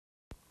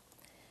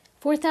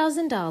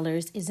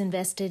$4,000 is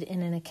invested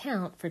in an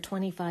account for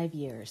 25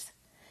 years.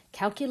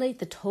 Calculate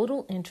the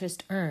total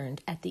interest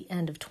earned at the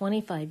end of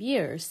 25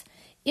 years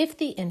if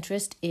the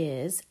interest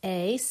is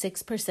A,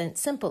 6%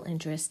 simple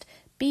interest,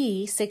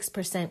 B,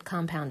 6%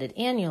 compounded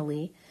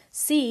annually,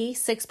 C,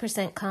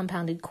 6%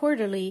 compounded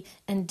quarterly,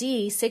 and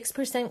D,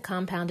 6%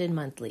 compounded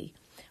monthly.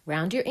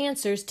 Round your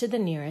answers to the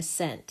nearest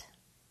cent.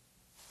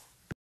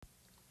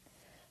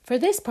 For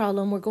this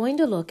problem, we're going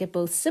to look at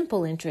both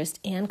simple interest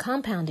and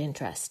compound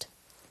interest.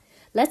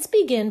 Let's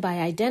begin by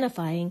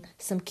identifying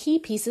some key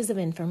pieces of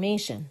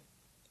information.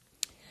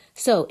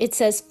 So it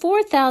says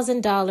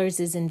 $4,000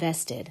 is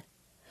invested.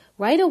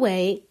 Right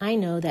away, I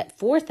know that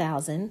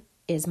 $4,000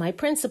 is my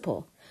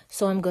principal.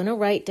 So I'm going to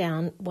write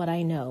down what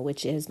I know,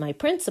 which is my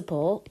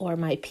principal, or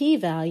my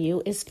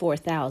p-value, is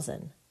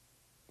 4,000.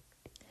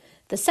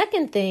 The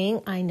second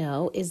thing I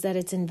know is that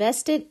it's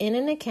invested in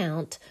an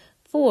account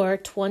for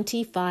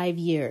 25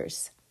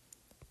 years.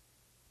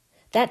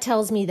 That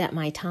tells me that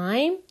my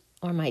time,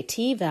 or my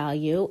t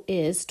value,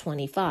 is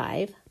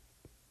 25.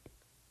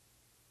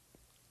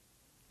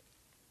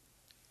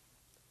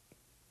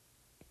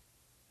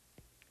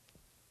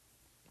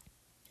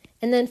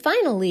 And then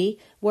finally,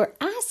 we're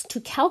asked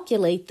to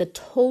calculate the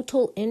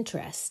total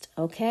interest,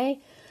 okay?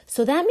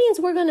 So that means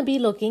we're going to be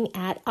looking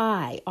at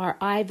I, our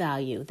I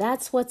value.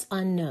 That's what's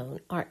unknown.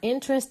 Our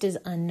interest is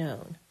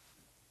unknown.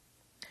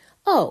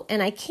 Oh,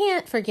 and I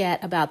can't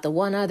forget about the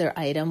one other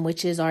item,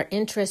 which is our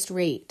interest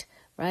rate,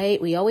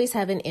 right? We always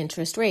have an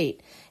interest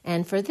rate.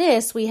 And for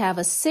this, we have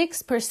a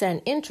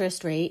 6%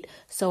 interest rate.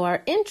 So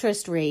our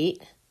interest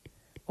rate,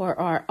 or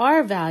our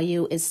R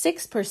value, is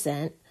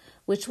 6%.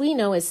 Which we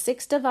know is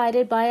 6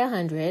 divided by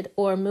 100,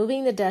 or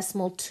moving the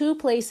decimal 2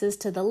 places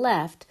to the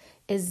left,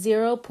 is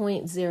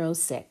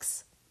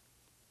 0.06.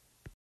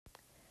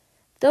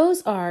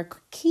 Those are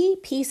key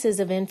pieces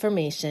of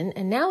information,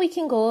 and now we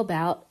can go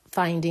about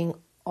finding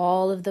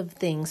all of the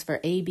things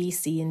for A, B,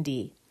 C, and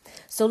D.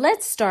 So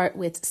let's start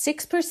with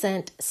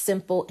 6%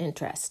 simple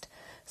interest.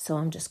 So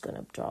I'm just going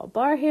to draw a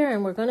bar here,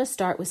 and we're going to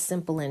start with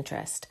simple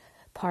interest,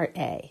 part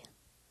A.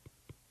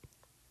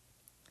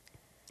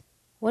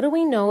 What do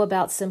we know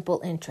about simple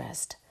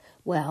interest?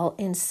 Well,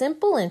 in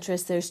simple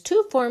interest, there's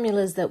two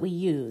formulas that we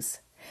use.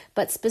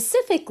 But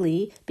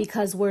specifically,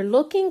 because we're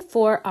looking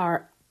for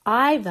our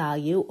I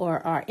value, or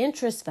our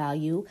interest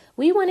value,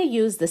 we want to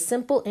use the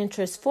simple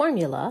interest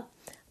formula,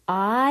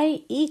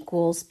 I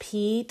equals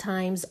P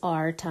times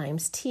R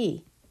times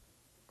T.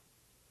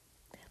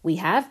 We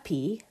have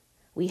P,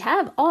 we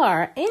have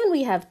R, and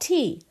we have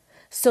T.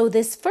 So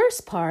this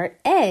first part,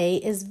 A,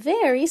 is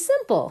very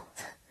simple.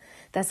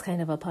 That's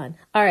kind of a pun.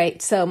 All right,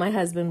 so my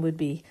husband would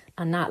be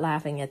not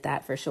laughing at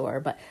that for sure.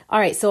 But all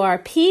right, so our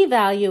P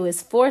value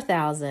is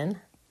 4,000.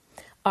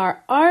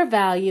 Our R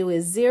value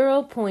is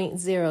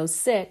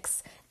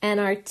 0.06, and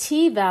our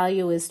T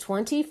value is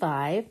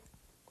 25.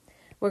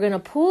 We're going to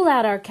pull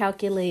out our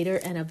calculator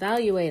and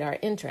evaluate our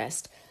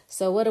interest.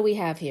 So what do we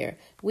have here?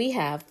 We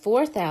have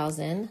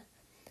 4,000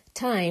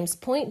 times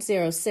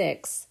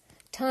 0.06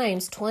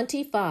 times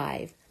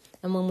 25.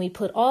 And when we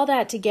put all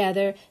that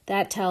together,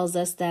 that tells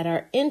us that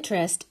our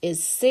interest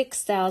is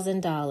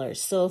 $6,000.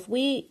 So if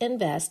we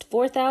invest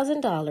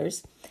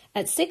 $4,000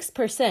 at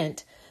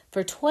 6%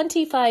 for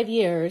 25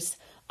 years,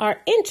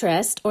 our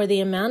interest, or the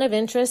amount of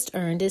interest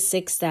earned, is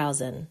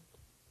 $6,000.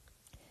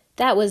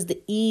 That was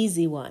the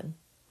easy one.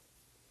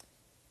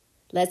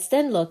 Let's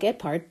then look at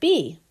part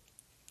B.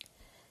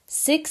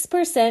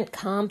 6%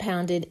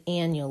 compounded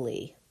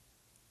annually.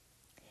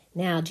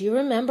 Now, do you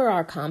remember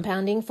our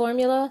compounding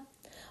formula?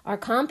 Our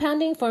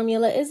compounding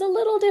formula is a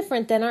little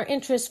different than our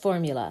interest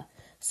formula.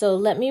 So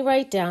let me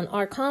write down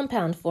our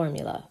compound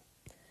formula.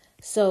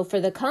 So for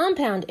the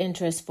compound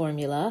interest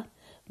formula,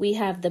 we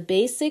have the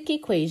basic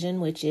equation,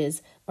 which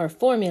is, or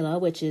formula,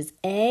 which is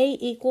A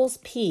equals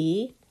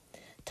P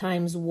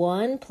times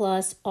 1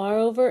 plus R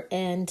over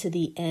N to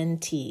the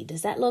NT.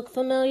 Does that look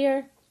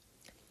familiar?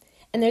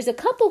 And there's a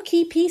couple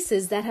key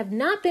pieces that have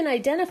not been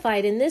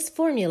identified in this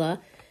formula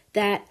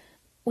that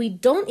we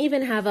don't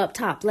even have up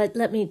top. Let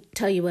me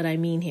tell you what I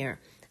mean here.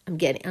 I'm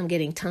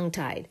getting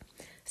tongue-tied.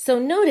 So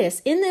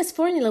notice, in this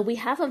formula, we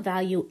have a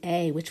value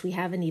A, which we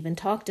haven't even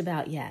talked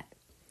about yet.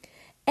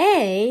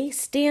 A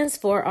stands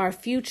for our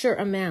future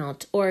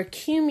amount, or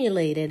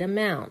accumulated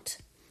amount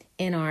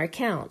in our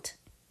account.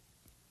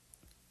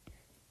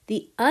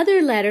 The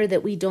other letter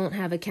that we don't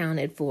have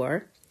accounted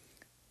for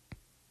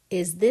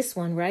is this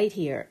one right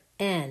here,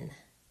 N.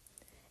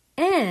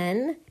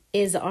 N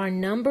is our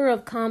number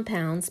of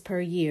compounds per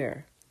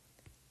year.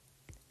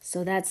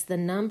 So that's the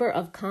number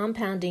of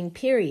compounding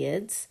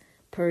periods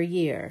per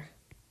year.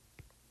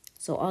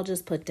 So I'll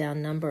just put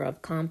down number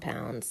of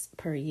compounds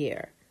per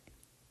year.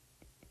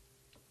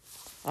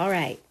 All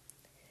right.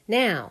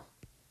 Now,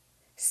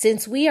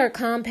 since we are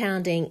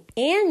compounding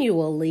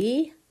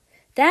annually,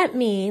 that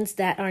means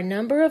that our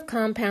number of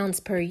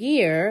compounds per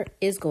year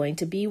is going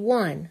to be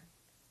 1.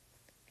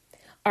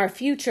 Our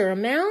future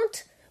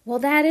amount, well,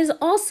 that is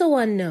also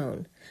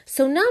unknown.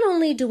 So not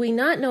only do we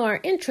not know our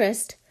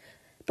interest,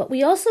 but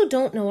we also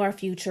don't know our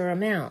future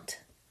amount.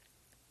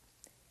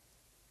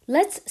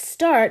 Let's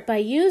start by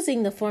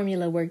using the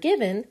formula we're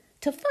given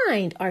to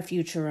find our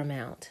future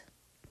amount.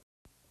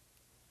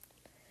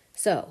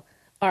 So,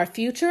 our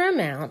future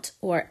amount,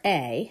 or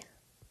A,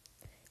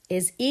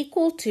 is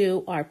equal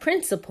to our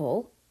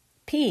principal,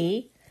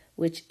 P,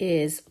 which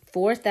is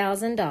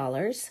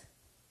 $4,000,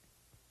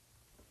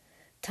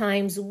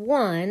 times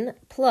 1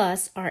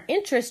 plus our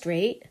interest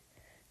rate,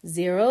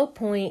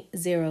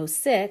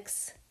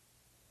 0.06,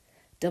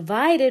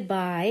 divided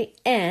by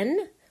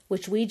N,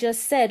 which we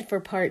just said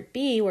for part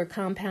B, we're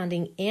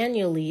compounding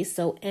annually,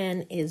 so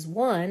N is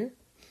 1,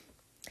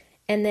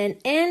 and then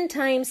N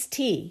times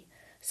T.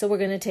 So we're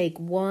going to take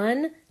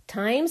 1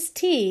 times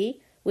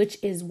T, which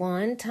is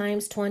 1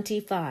 times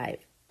 25,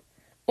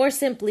 or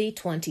simply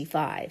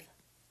 25.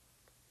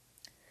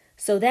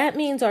 So that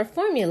means our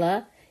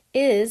formula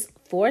is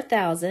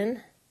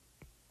 4,000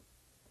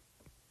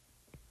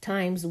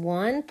 times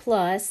 1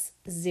 plus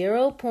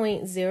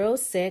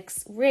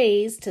 0.06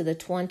 raised to the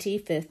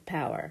 25th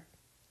power.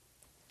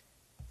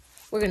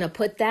 We're going to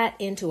put that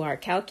into our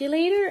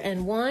calculator,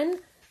 and 1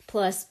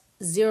 plus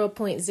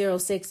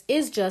 0.06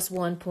 is just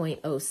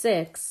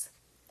 1.06.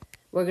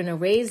 We're going to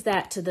raise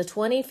that to the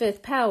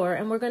 25th power,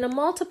 and we're going to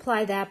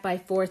multiply that by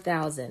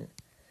 4,000.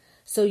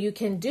 So you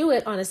can do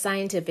it on a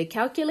scientific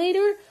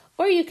calculator,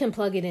 or you can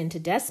plug it into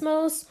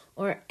Desmos,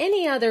 or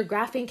any other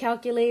graphing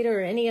calculator,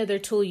 or any other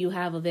tool you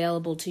have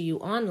available to you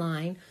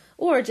online,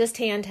 or just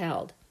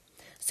handheld.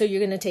 So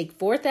you're going to take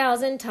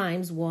 4,000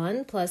 times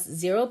 1 plus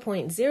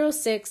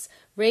 0.06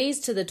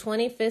 raised to the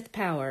 25th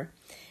power,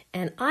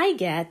 and I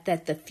get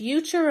that the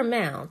future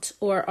amount,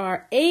 or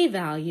our A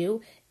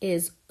value,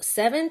 is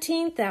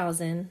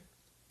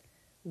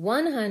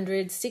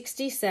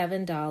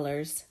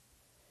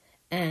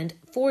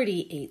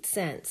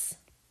 $17,167.48.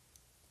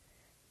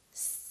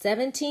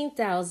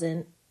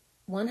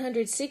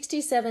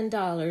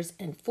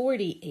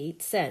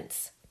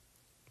 $17,167.48.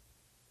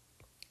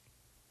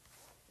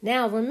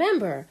 Now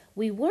remember,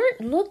 we weren't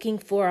looking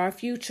for our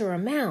future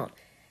amount,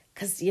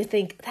 because you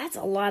think, that's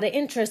a lot of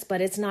interest,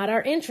 but it's not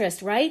our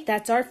interest, right?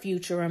 That's our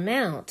future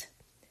amount.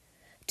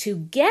 To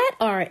get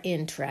our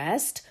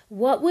interest,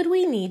 what would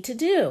we need to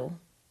do?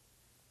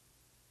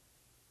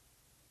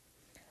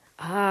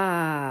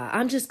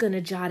 I'm just going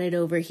to jot it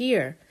over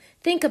here.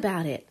 Think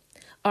about it.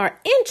 Our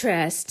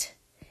interest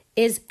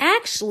is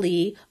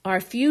actually our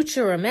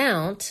future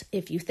amount.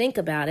 If you think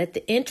about it,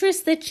 the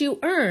interest that you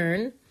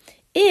earn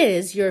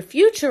is your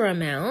future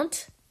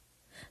amount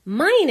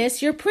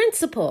minus your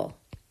principal,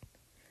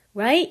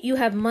 right? You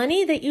have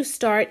money that you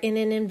start in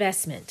an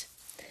investment.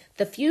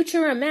 The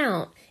future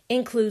amount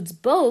includes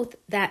both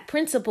that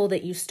principal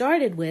that you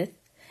started with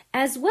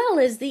as well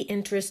as the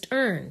interest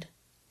earned.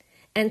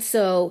 And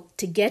so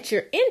to get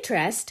your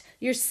interest,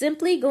 you're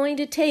simply going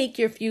to take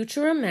your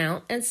future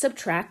amount and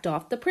subtract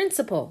off the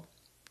principal.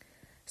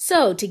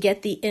 So to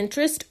get the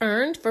interest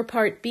earned for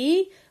part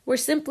B, we're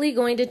simply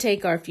going to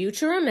take our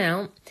future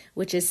amount,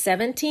 which is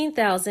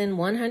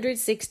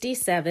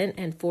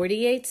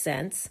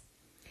 $17,167.48,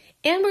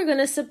 and we're going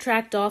to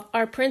subtract off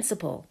our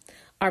principal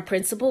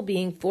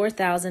being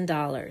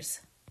 $4,000.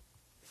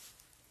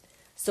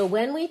 So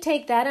when we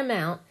take that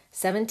amount,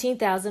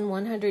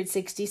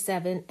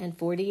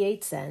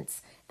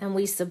 $17,167.48, and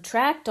we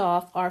subtract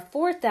off our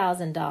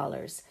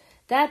 $4,000,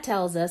 that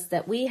tells us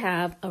that we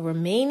have a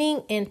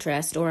remaining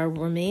interest, or a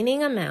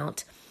remaining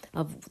amount,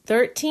 of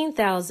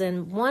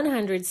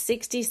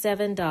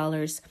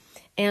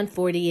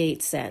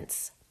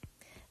 $13,167.48.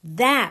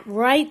 That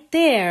right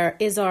there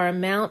is our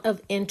amount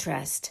of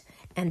interest,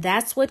 and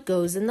that's what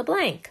goes in the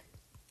blank.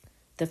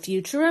 The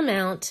future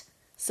amount,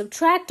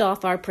 subtract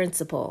off our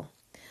principal.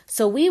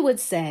 So we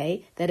would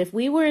say that if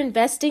we were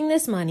investing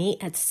this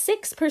money at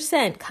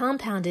 6%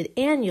 compounded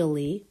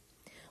annually,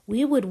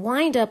 we would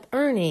wind up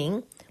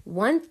earning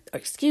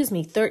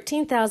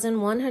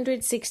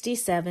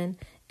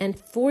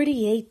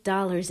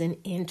 $13,167.48 in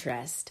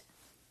interest.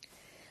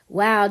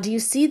 Wow, do you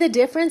see the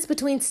difference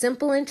between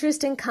simple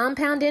interest and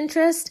compound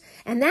interest?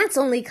 And that's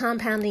only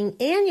compounding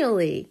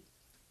annually.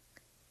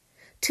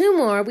 Two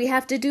more we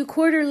have to do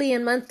quarterly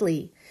and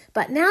monthly.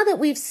 But now that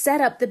we've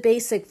set up the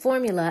basic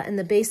formula and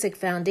the basic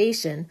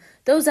foundation,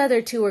 those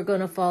other two are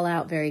going to fall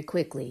out very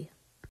quickly.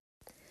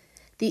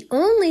 The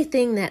only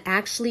thing that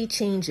actually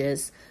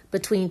changes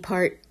between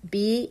part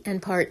B and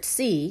part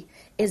C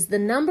is the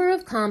number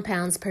of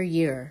compounds per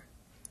year.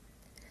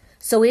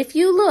 So if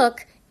you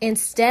look,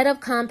 instead of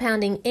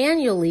compounding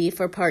annually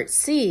for part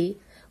C,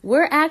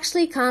 we're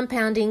actually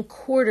compounding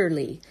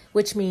quarterly,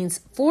 which means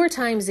 4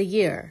 times a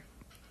year.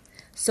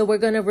 So we're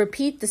going to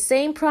repeat the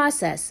same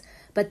process,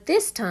 but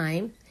this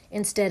time,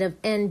 instead of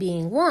n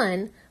being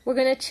 1, we're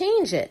going to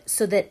change it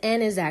so that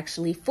n is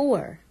actually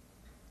 4.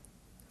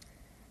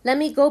 Let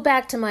me go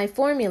back to my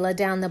formula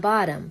down the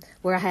bottom,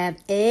 where I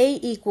have A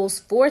equals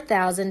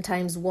 4,000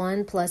 times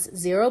 1 plus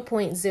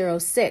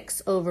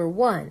 0.06 over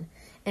 1,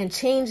 and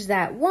change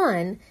that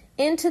 1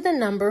 into the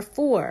number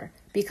 4,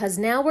 because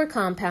now we're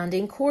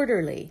compounding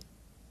quarterly.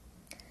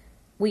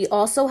 We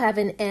also have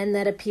an n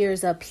that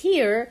appears up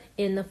here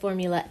in the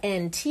formula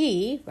nt,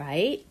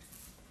 right?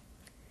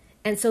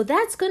 And so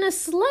that's going to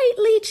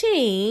slightly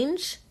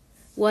change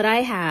what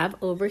I have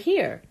over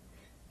here.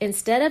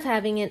 Instead of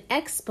having an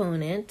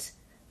exponent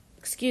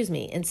of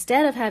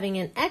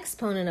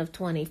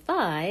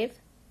 25,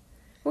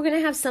 we're going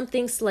to have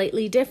something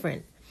slightly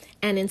different.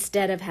 And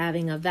instead of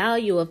having a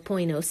value of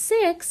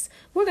 0.06,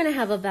 we're going to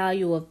have a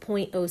value of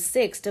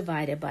 0.06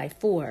 divided by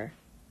 4.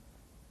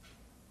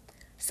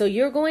 So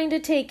you're going to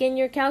take in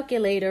your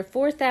calculator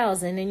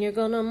 4,000 and you're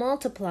going to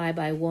multiply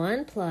by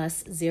 1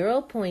 plus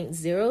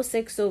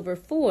 0.06 over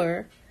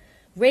 4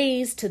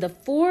 raised to the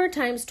 4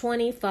 times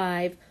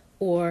 25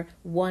 or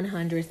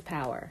 100th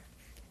power.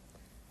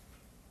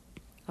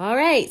 All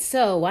right,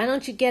 so why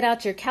don't you get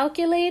out your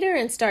calculator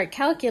and start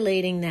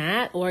calculating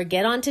that, or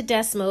get onto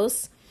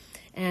Desmos,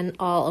 and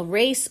I'll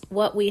erase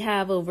what we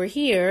have over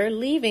here,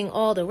 leaving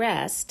all the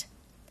rest.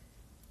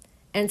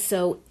 And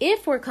so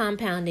if we're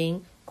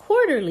compounding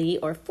quarterly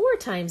or 4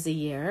 times a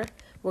year,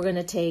 we're going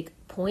to take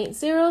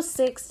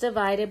 0.06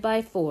 divided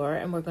by 4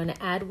 and we're going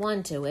to add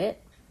 1 to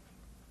it.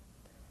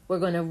 We're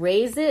going to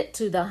raise it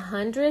to the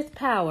 100th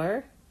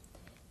power,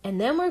 and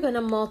then we're going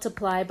to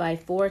multiply by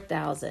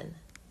 4,000.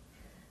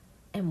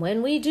 And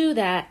when we do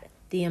that,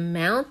 the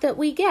amount that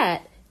we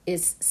get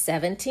is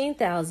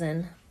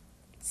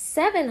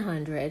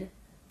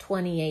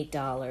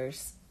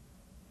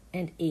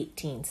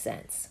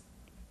 $17,728.18.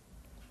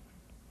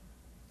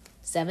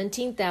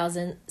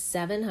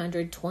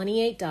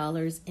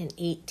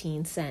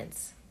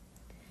 $17,728.18.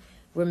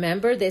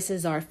 Remember, this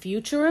is our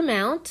future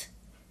amount.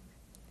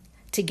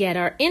 To get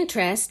our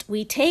interest,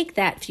 we take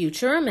that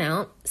future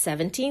amount,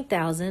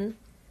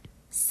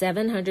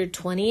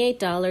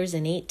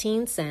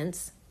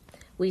 $17,728.18.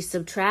 We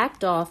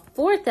subtract off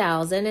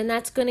 4,000, and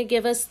that's going to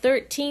give us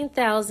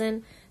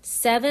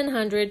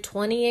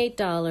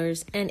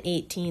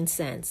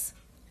 $13,728.18.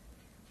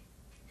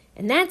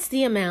 And that's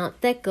the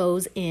amount that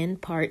goes in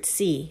Part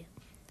C,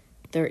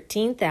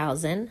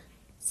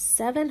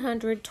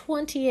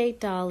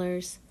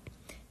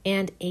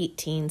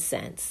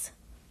 $13,728.18.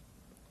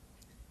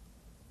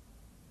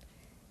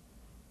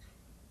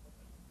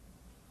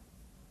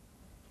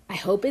 I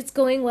hope it's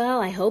going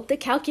well. I hope the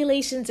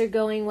calculations are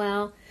going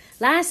well.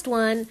 Last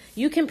one,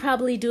 you can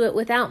probably do it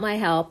without my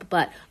help,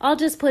 but I'll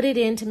just put it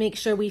in to make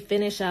sure we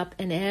finish up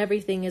and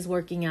everything is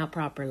working out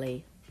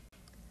properly.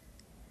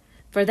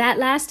 For that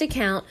last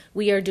account,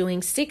 we are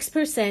doing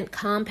 6%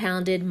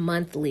 compounded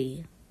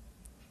monthly.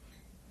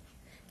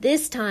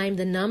 This time,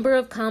 the number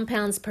of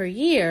compounds per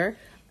year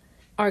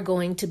are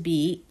going to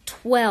be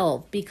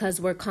 12 because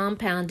we're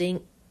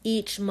compounding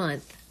each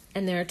month,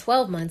 and there are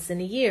 12 months in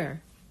a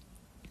year.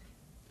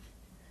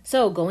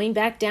 So going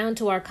back down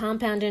to our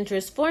compound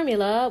interest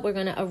formula, we're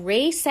going to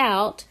erase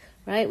out,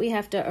 right? We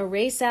have to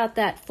erase out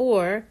that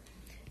 4,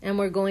 and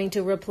we're going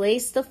to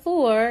replace the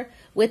 4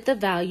 with the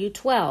value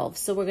 12.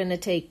 So we're going to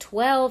take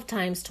 12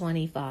 times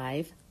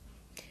 25,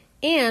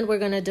 and we're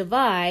going to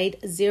divide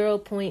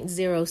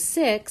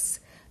 0.06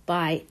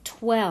 by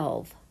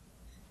 12.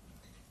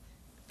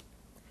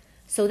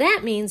 So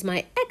that means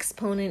my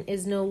exponent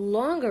is no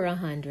longer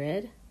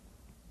 100,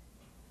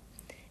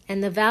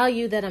 and the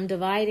value that I'm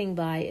dividing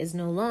by is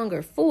no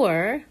longer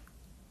 4,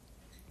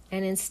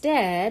 and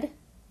instead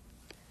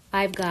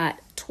I've got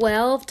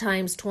 12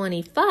 times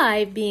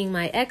 25 being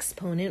my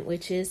exponent,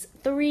 which is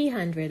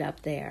 300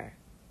 up there.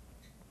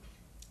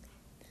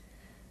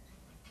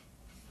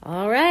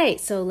 All right,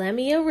 so let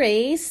me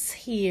erase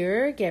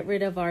here, get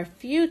rid of our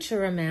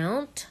future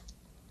amount.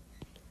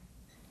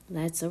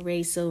 Let's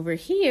erase over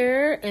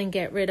here and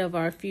get rid of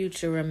our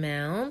future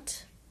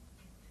amount.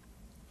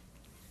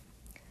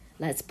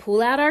 Let's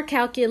pull out our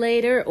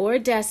calculator or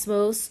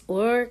Desmos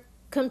or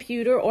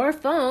computer or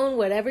phone,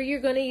 whatever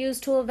you're going to use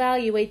to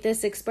evaluate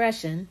this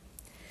expression.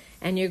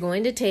 And you're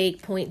going to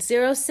take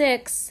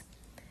 0.06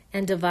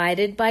 and divide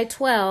it by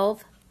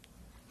 12,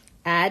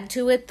 add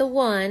to it the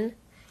 1,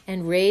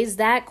 and raise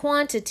that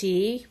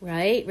quantity,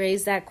 right?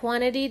 Raise that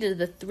quantity to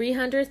the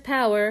 300th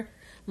power,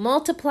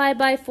 multiply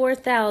by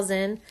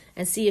 4,000,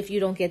 and see if you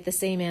don't get the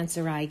same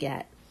answer I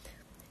get.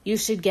 You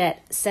should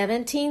get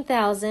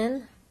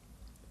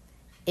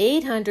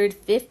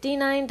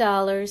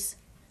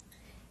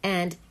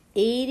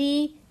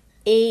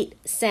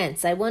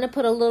 $17,859.88. I want to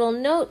put a little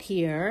note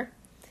here.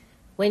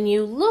 When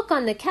you look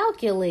on the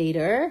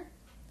calculator,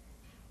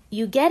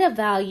 you get a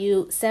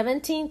value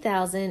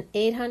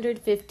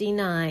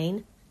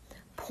 17,859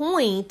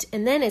 point,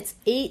 and then it's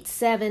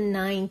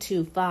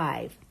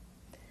 87925.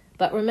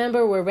 But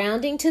remember, we're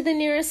rounding to the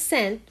nearest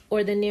cent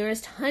or the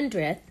nearest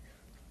hundredth.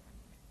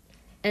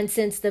 And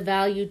since the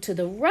value to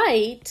the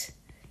right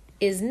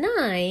is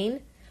 9,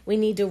 we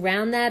need to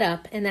round that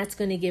up, and that's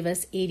going to give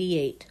us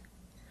 88.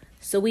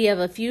 So we have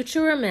a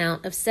future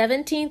amount of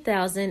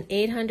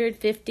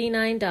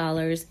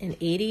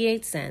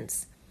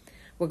 $17,859.88.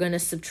 We're going to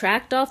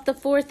subtract off the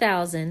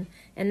 4,000,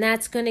 and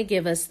that's going to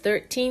give us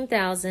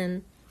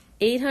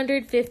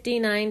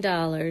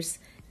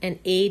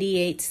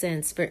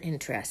 $13,859.88 for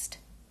interest.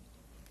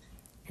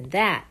 And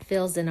that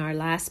fills in our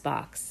last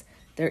box,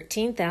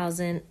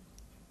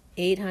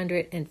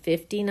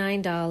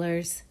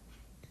 $13,859.88.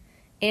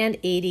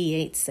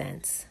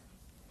 $1.88.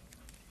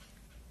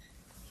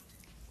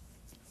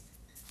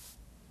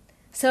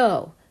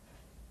 So,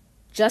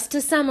 just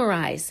to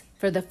summarize,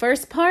 for the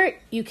first part,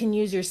 you can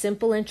use your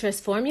simple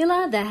interest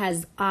formula that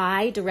has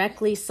I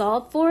directly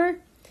solved for.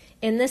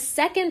 In the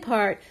second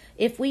part,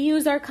 if we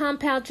use our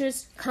compound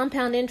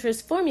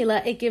interest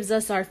formula, it gives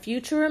us our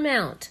future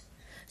amount.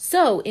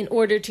 So, in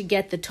order to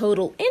get the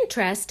total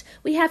interest,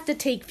 we have to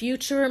take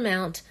future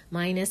amount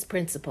minus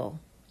principal.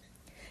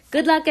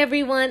 Good luck,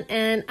 everyone,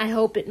 and I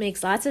hope it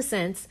makes lots of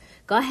sense.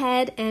 Go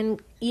ahead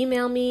and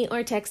email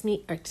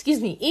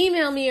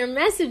me or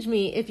message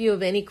me if you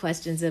have any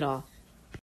questions at all.